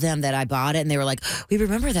told them that I bought it, and they were like, "We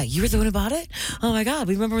remember that. You were the one who bought it? Oh my God,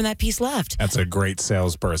 we remember when that piece left." That's a great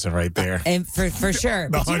salesperson right there. And for sure.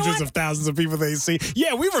 The hundreds of thousands of people they see.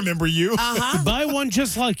 Yeah, we remember you. Buy one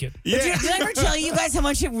just like it. Yeah. Did I ever tell you guys how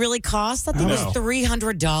much it really cost? That thing was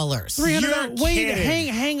 $300. $300. Wait,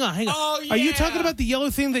 hang on. Oh, yeah. Are you talking about the yellow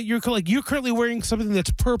thing that you're currently wearing something that's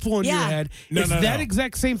purple on your head? No, it's that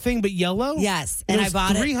exact same thing but yellow? Yes, and I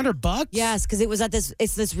bought it. $300? Yes, because it was at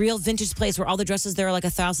this real vintage place where all the dresses there are like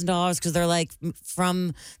 $1,000 because they're like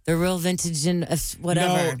from the real vintage and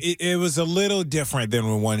whatever. No, it was a little different than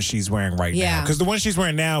the one she's wearing right now. Because the one she's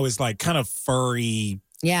wearing now is like kind of furry.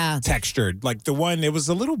 Yeah. Textured. Like the one, it was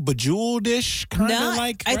a little bejeweled-ish, kind of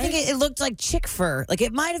like. I think it looked like chick fur. Like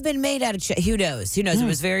it might have been made out of chick. Who knows? Who knows? It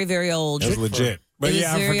was very, very old. It was legit. But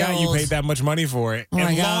yeah, I forgot you paid that much money for it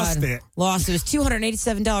and lost it. Lost it. It was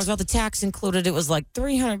 $287. All the tax included, it was like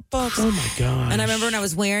 $300. Oh my God. And I remember when I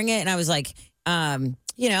was wearing it and I was like,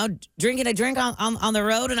 drinking a drink on the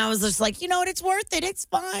road, and I was just like, you know what, it's worth it. It's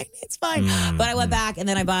fine. It's fine. But I went back and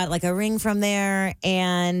then I bought like a ring from there,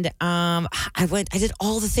 and I did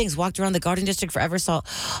all the things, walked around the Garden District forever, saw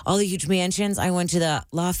all the huge mansions. I went to the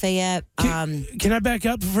Lafayette. Can I back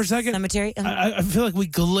up for a second? Cemetery. I feel like we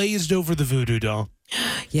glazed over the voodoo doll.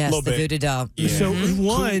 Yes, the voodoo doll. Yeah. So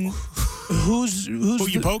one, who's who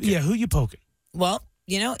you poking? Yeah, who you poking? Well,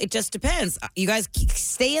 it just depends. You guys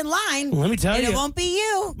stay in line. Let me tell you. It won't be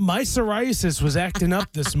you. My psoriasis was acting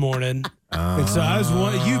up this morning. And so I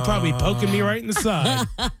was you probably poking me right in the side.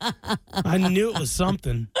 I knew it was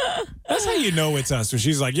something. That's how you know it's us. When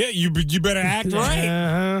she's like, yeah, you better act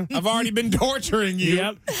right. I've already been torturing you.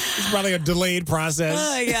 Yep. It's probably a delayed process.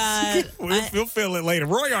 Oh, my God. We'll feel it later.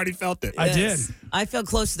 Roy already felt it. I did. I feel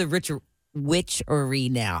close to the witchery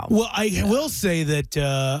now. Well, I will say that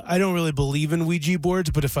I don't really believe in Ouija boards,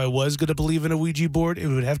 but if I was going to believe in a Ouija board, it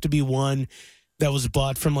would have to be one that was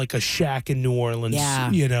bought from like a shack in New Orleans.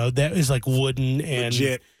 Yeah. That is like wooden and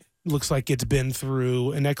legit. Looks like it's been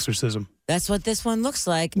through an exorcism. That's what this one looks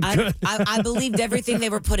like. I believed everything they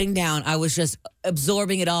were putting down. I was just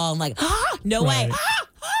absorbing it all. I'm like, no way.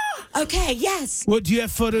 Okay, yes. What, do you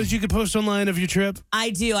have photos you could post online of your trip? I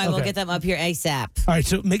do. I will get them up here ASAP. All right,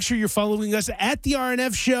 so make sure you're following us at the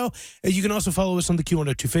RNF Show. You can also follow us on the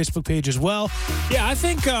Q102 Facebook page as well. Yeah, I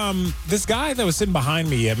think this guy that was sitting behind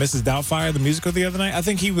me at Mrs. Doubtfire, the musical the other night, I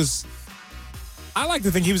like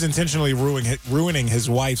to think he was intentionally ruining his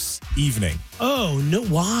wife's evening. Oh, no,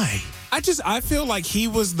 why? I feel like he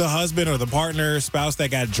was the husband or the partner, spouse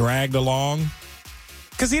that got dragged along.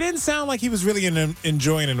 Because he didn't sound like he was really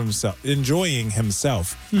enjoying himself.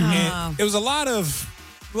 Mm-hmm. And it was a lot of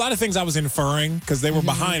things I was inferring because they were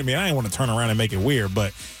behind me. I didn't want to turn around and make it weird,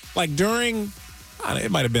 but like during,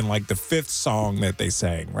 it might have been like the fifth song that they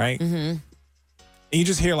sang, right? Mm-hmm. And you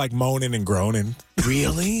just hear like moaning and groaning.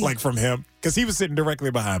 Really? Like from him. Because he was sitting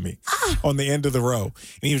directly behind me on the end of the row. And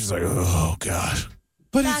he was just like, oh, gosh.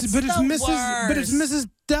 But it's Mrs.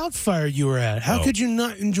 Doubtfire you were at. How could you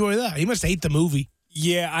not enjoy that? You must hate the movie.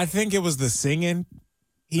 Yeah, I think it was the singing.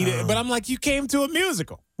 But I'm like, you came to a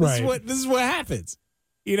musical. This is what happens.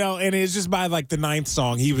 And it's just by like the ninth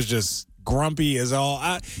song, he was just grumpy as all.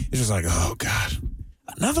 It's just like, oh, God.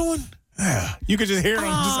 Another one? Yeah. You could just hear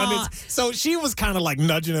him. So she was kind of like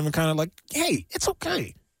nudging him and kind of like, hey, it's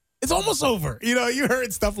okay. It's almost over. You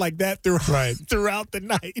heard stuff like that throughout the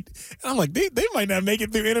night. And I'm like, they might not make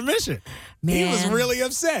it through intermission. Man. He was really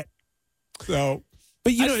upset. So...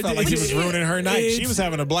 But I felt like he was ruining her night. She was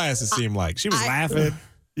having a blast. It seemed like she was laughing.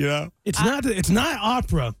 It's not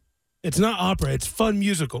opera. It's not opera. It's fun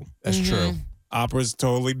musical. That's true. Opera's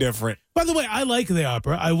totally different. By the way, I like the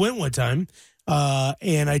opera. I went one time,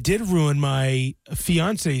 and I did ruin my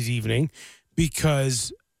fiance's evening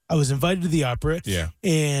because I was invited to the opera. Yeah,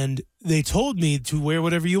 and they told me to wear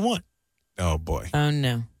whatever you want. Oh boy. Oh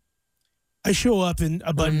no. I show up in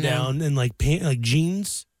a button down and like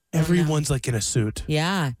jeans. Everyone's like in a suit.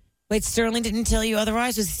 Yeah. Wait, Sterling didn't tell you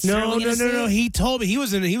otherwise? Was Sterling No. He told me he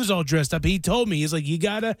was all dressed up. He told me he's like, you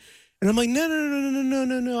gotta, and I'm like,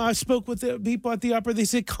 no. I spoke with the people at the opera. They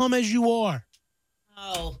said, come as you are.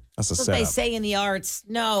 Oh, That's a what they setup. say in the arts.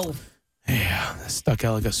 No. Yeah, stuck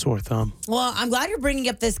out like a sore thumb. Well, I'm glad you're bringing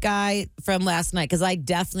up this guy from last night because I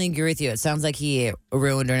definitely agree with you. It sounds like he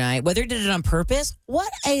ruined her night. Whether he did it on purpose,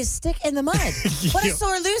 what a stick in the mud. What a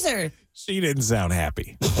sore loser. She didn't sound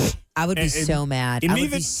happy. I would be so mad. I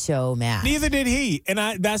would be so mad. Neither did he.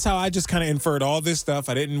 And that's how I just kind of inferred all this stuff.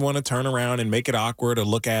 I didn't want to turn around and make it awkward or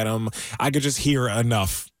look at him. I could just hear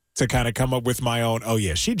enough to kind of come up with my own, oh,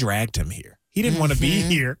 yeah, she dragged him here. He didn't want to be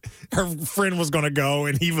here. Her friend was going to go,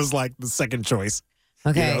 and he was like the second choice.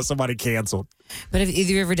 Okay. You know, somebody canceled. But have either of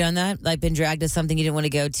you ever done that? Like been dragged to something you didn't want to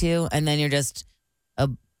go to, and then you're just a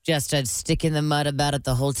stick in the mud about it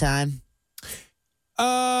the whole time?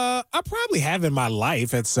 I probably have in my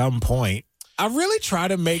life at some point. I really try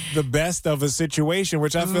to make the best of a situation,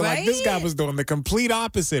 which I feel like this guy was doing the complete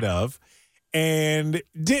opposite of, and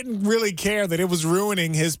didn't really care that it was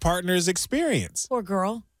ruining his partner's experience. Poor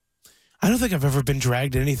girl. I don't think I've ever been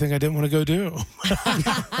dragged to anything I didn't want to go do.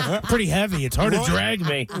 Pretty heavy. It's hard to drag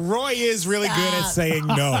me. Roy is really good at saying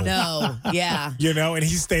no. No, yeah. You know, and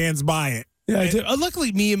he stands by it. Yeah, I do.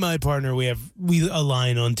 Luckily, me and my partner, we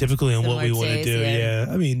align on typically on what we want to do. Yeah.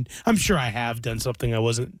 I mean, I'm sure I have done something I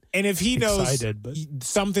wasn't. And if he excited, knows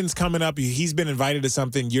something's coming up, he's been invited to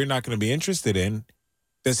something you're not going to be interested in,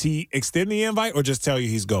 does he extend the invite or just tell you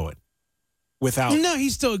he's going? Without No,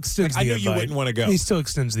 he still extends the invite. I knew you wouldn't want to go. He still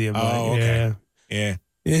extends the invite. Oh, okay. Yeah.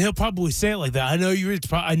 And he'll probably say it like that. I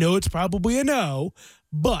know it's probably a no,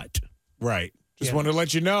 but right. Just wanted to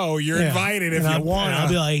let you know you're invited if you want. I'll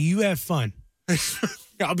be like, you have fun.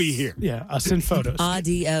 I'll be here. Yeah, I'll send photos.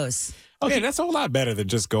 Adios. Okay, that's a whole lot better than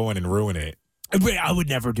just going and ruining it. I would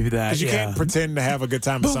never do that. Because you can't pretend to have a good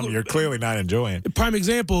time with something you're clearly not enjoying. Prime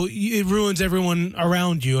example, it ruins everyone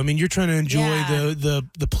around you. I mean, you're trying to enjoy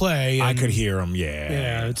the play. I could hear them,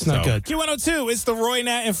 Yeah, it's not good. Q102, it's the Roy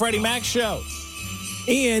Nat and Freddie Mac show.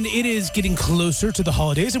 And it is getting closer to the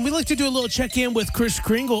holidays, and we like to do a little check-in with Chris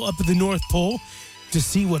Kringle up at the North Pole to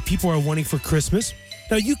see what people are wanting for Christmas.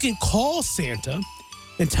 Now, you can call Santa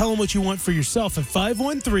and tell him what you want for yourself at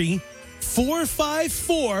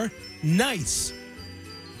 513-454-NICE.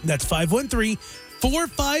 That's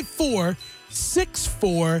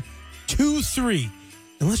 513-454-6423.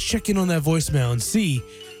 And let's check in on that voicemail and see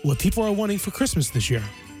what people are wanting for Christmas this year.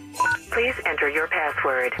 Please enter your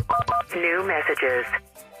password. New messages.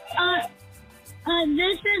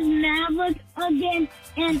 This is Maverick again,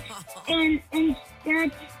 and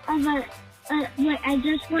instead of I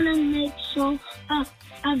just want to make sure of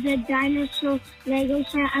the dinosaur Lego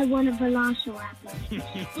set, I want a Velociraptor.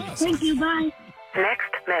 Thank you, bye.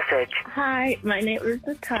 Next message. Hi, my name is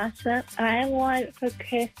Natasha. I want for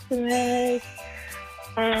Christmas,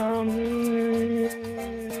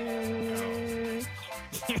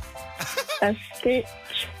 a Stitch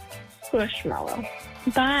Squishmallow.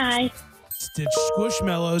 Bye. Stitch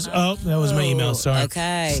Squishmallows. Oh, that was my email. Sorry.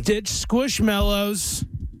 Okay. Stitch Squishmallows.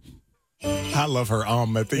 I love her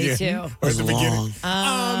at the Me end. too. Or at the beginning.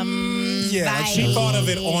 Yeah, like she thought of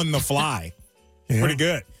it on the fly. Pretty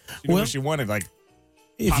good. She knew what she wanted, like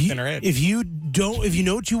popped in her head. If you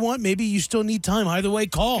know what you want, maybe you still need time. Either way,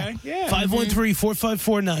 call. Okay, yeah.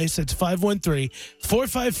 513-454-NICE. That's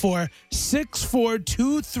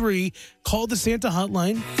 513-454-6423. Call the Santa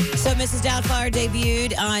hotline. So Mrs. Doubtfire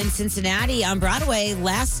debuted on Cincinnati on Broadway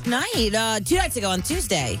last night, 2 nights ago on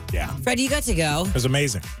Tuesday. Yeah. Freddie, you got to go. It was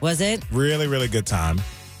amazing. Was it? Really, really good time.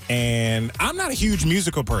 And I'm not a huge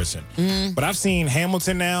musical person, but I've seen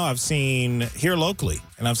Hamilton now. I've seen here locally,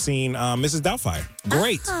 and I've seen Mrs. Doubtfire.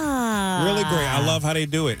 Great. Really great. I love how they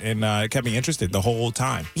do it, and it kept me interested the whole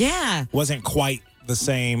time. Yeah. Wasn't quite the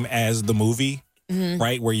same as the movie,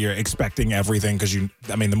 right, where you're expecting everything because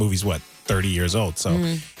the movie's, 30 years old, so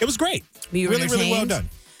it was great. Were you really, really well entertained?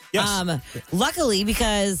 done. Yes. Luckily,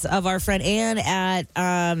 because of our friend Ann at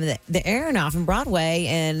the Aronoff in Broadway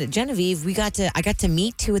and Genevieve, I got to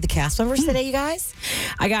meet 2 of the cast members today, you guys.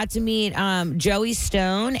 I got to meet Joey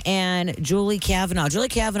Stone and Julie Kavanaugh. Julie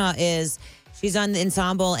Kavanaugh she's on the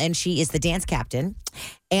ensemble and she is the dance captain.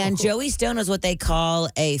 And Joey Stone is what they call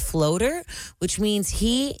a floater, which means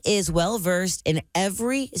he is well versed in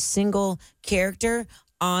every single character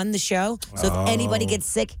on the show. So if anybody gets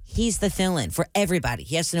sick, he's the fill-in for everybody.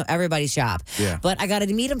 He has to know everybody's job. Yeah. But I got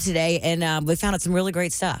to meet him today, and we found out some really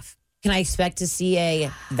great stuff. Can I expect to see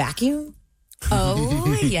a vacuum?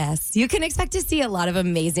 Oh, yes. You can expect to see a lot of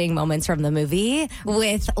amazing moments from the movie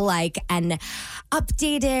with like an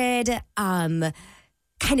updated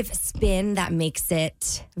kind of spin that makes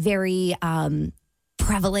it very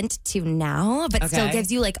prevalent to now, but still Okay.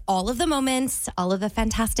 gives you like all of the moments, all of the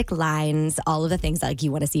fantastic lines, all of the things that like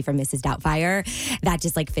you want to see from Mrs. Doubtfire. That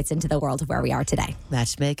just like fits into the world of where we are today.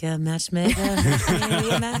 Matchmaker.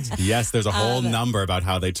 Yes, there's a whole number about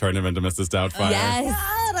how they turn him into Mrs. Doubtfire.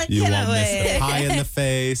 Yes. You won't miss the pie in the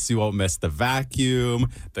face. You won't miss the vacuum.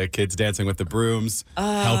 The kids dancing with the brooms.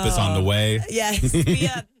 Help is on the way. Yes.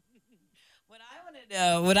 Yeah.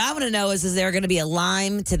 What I want to know is there going to be a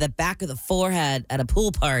lime to the back of the forehead at a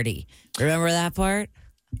pool party? Remember that part?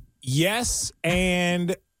 Yes,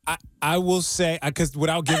 and I will say, because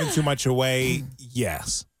without giving too much away,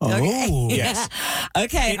 yes. Oh, yes.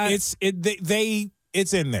 Okay.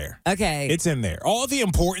 It's in there. Okay. It's in there. All the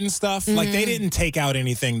important stuff, like they didn't take out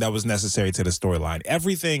anything that was necessary to the storyline.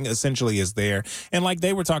 Everything essentially is there. And like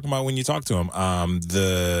they were talking about when you talk to them,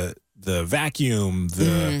 the vacuum,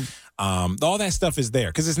 all that stuff is there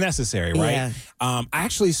because it's necessary, right? Yeah. I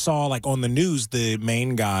actually saw like on the news the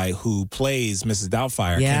main guy who plays Mrs.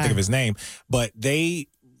 Doubtfire. I can't think of his name, but they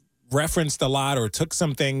referenced a lot or took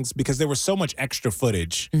some things because there was so much extra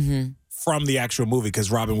footage from the actual movie because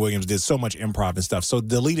Robin Williams did so much improv and stuff. So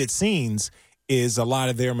deleted scenes is a lot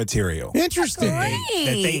of their material. Interesting.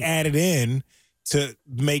 That they added in to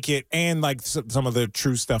make it, and like some of the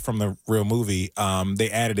true stuff from the real movie, they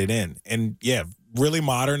added it in. And yeah, really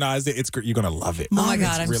modernized it. You're going to love it. Oh my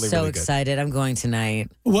God, I'm really, so really good. excited. I'm going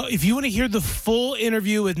tonight. Well, if you want to hear the full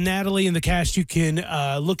interview with Natalie and the cast, you can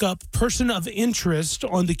look up Person of Interest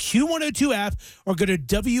on the Q102 app or go to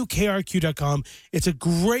WKRQ.com. It's a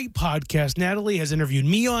great podcast. Natalie has interviewed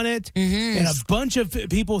me on it and a bunch of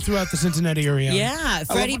people throughout the Cincinnati area. Yeah,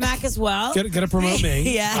 Freddie Mac as well. Got to promote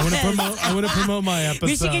me. Yeah. I want to promote my episode.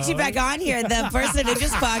 We should get you back on here, the Person of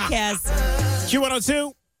Interest podcast.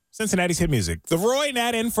 Q102. Cincinnati's hit music. The Roy,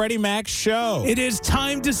 Nat, and Freddie Mac Show. It is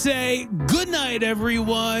time to say good night,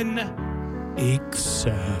 everyone.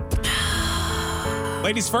 Except.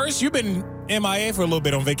 Ladies first, you've been MIA for a little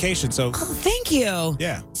bit on vacation, so. Thank you.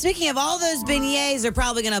 Yeah. Speaking of, all those beignets are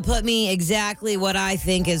probably going to put me exactly what I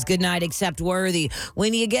think is good night except worthy.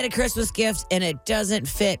 When you get a Christmas gift and it doesn't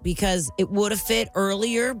fit because it would have fit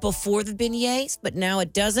earlier before the beignets, but now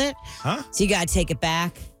it doesn't. Huh? So you got to take it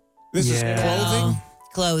back. This is clothing?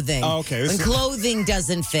 Clothing. Oh, okay. When clothing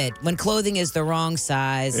doesn't fit, when clothing is the wrong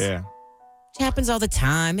size. Yeah. It happens all the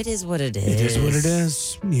time. It is what it is. It is what it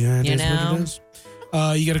is. Yeah, it is what it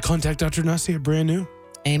is. You got to contact Dr. Nasi at Brand New.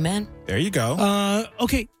 Amen. There you go.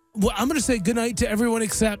 Okay. Well, I'm going to say goodnight to everyone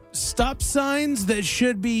except stop signs that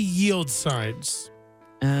should be yield signs.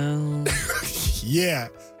 Oh. Yeah.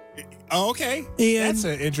 Oh, okay. And that's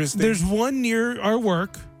interesting. There's one near our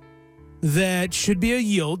work that should be a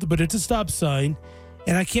yield, but it's a stop sign.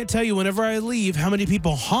 And I can't tell you whenever I leave how many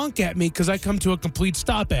people honk at me because I come to a complete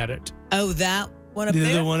stop at it. Oh, that one up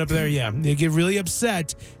there? The one up there, yeah. They get really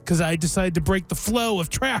upset because I decided to break the flow of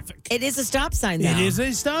traffic. It is a stop sign, though. It is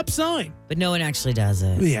a stop sign. But no one actually does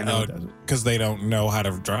it. Yeah, no, it doesn't. Because they don't know how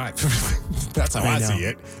to drive. That's how I see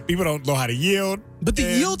it. People don't know how to yield. But the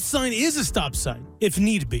yield sign is a stop sign, if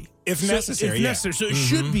need be. If necessary, If necessary. So it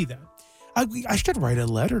should be that. I should write a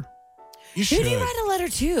letter. You should. Maybe write a letter,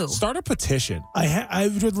 too. Start a petition. I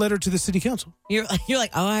wrote a letter to the city council. You're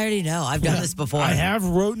like, oh, I already know. I've done this before. I have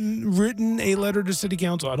written a letter to city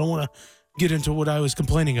council. I don't want to get into what I was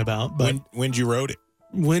complaining about. But when you wrote it?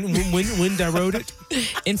 When I wrote it?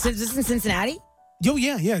 Is this in Cincinnati? Oh,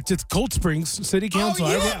 yeah. It's Cold Springs City Council.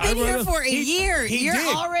 Oh, you've been here for a year. You're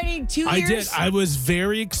already 2 years. I did. I was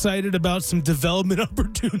very excited about some development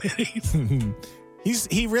opportunities.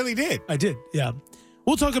 He really did. I did, yeah.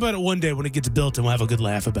 We'll talk about it one day when it gets built and we'll have a good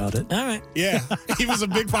laugh about it. All right. Yeah, he was a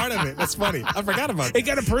big part of it. That's funny. I forgot about that. It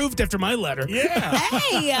got approved after my letter. Yeah.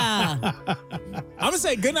 Hey. I'm going to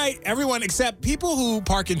say goodnight, everyone, except people who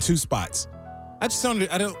park in two spots. I just don't.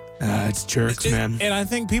 It's jerks, man. And I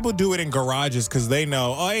think people do it in garages because they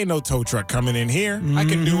know, ain't no tow truck coming in here. I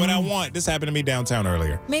can do what I want. This happened to me downtown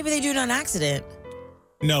earlier. Maybe they do it on accident.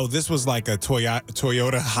 No, this was like a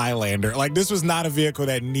Toyota Highlander. Like, this was not a vehicle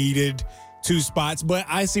that needed two spots, but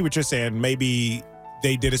I see what you're saying. Maybe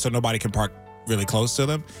they did it so nobody can park really close to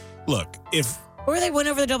them. Look, Or they went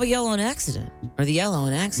over the double yellow in accident. Or the yellow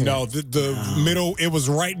in accident. No, the middle, it was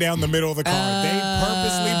right down the middle of the car. They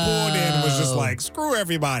purposely pulled in and was just like, screw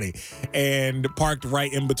everybody, and parked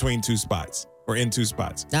right in between two spots. Or in two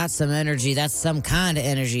spots. That's some energy. That's some kind of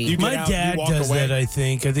energy. My dad does that, I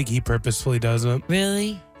think. I think he purposefully does it.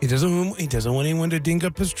 Really? He doesn't want anyone to ding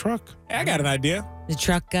up his truck. I got an idea. The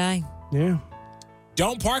truck guy? Yeah.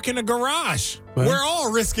 Don't park in a garage. We're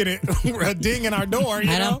all risking it. We're dinging our door, you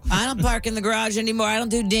know? I don't park in the garage anymore. I don't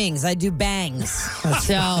do dings. I do bangs.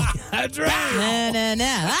 So That's right.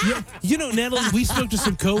 no. You know, Natalie, we spoke to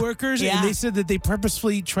some coworkers, Yeah. and they said that they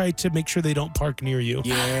purposefully try to make sure they don't park near you.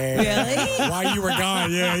 Yeah. Really? While you were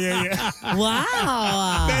gone. Yeah.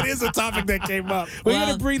 Wow. That is a topic that came up. We're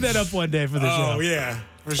going to bring that up one day for the show. Oh, yeah.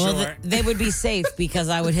 For Well, sure. they would be safe because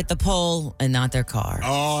I would hit the pole and not their car.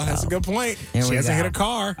 Oh, that's a good point. There She we hasn't go. hit a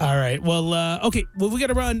car. All right. Well, okay. Well, we got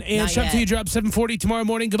to run. And Not Shop yet. Till You Drop 7:40 tomorrow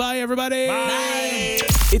morning. Goodbye, everybody.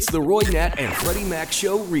 It's the Roy Nat and Freddie Mac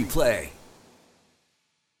Show replay.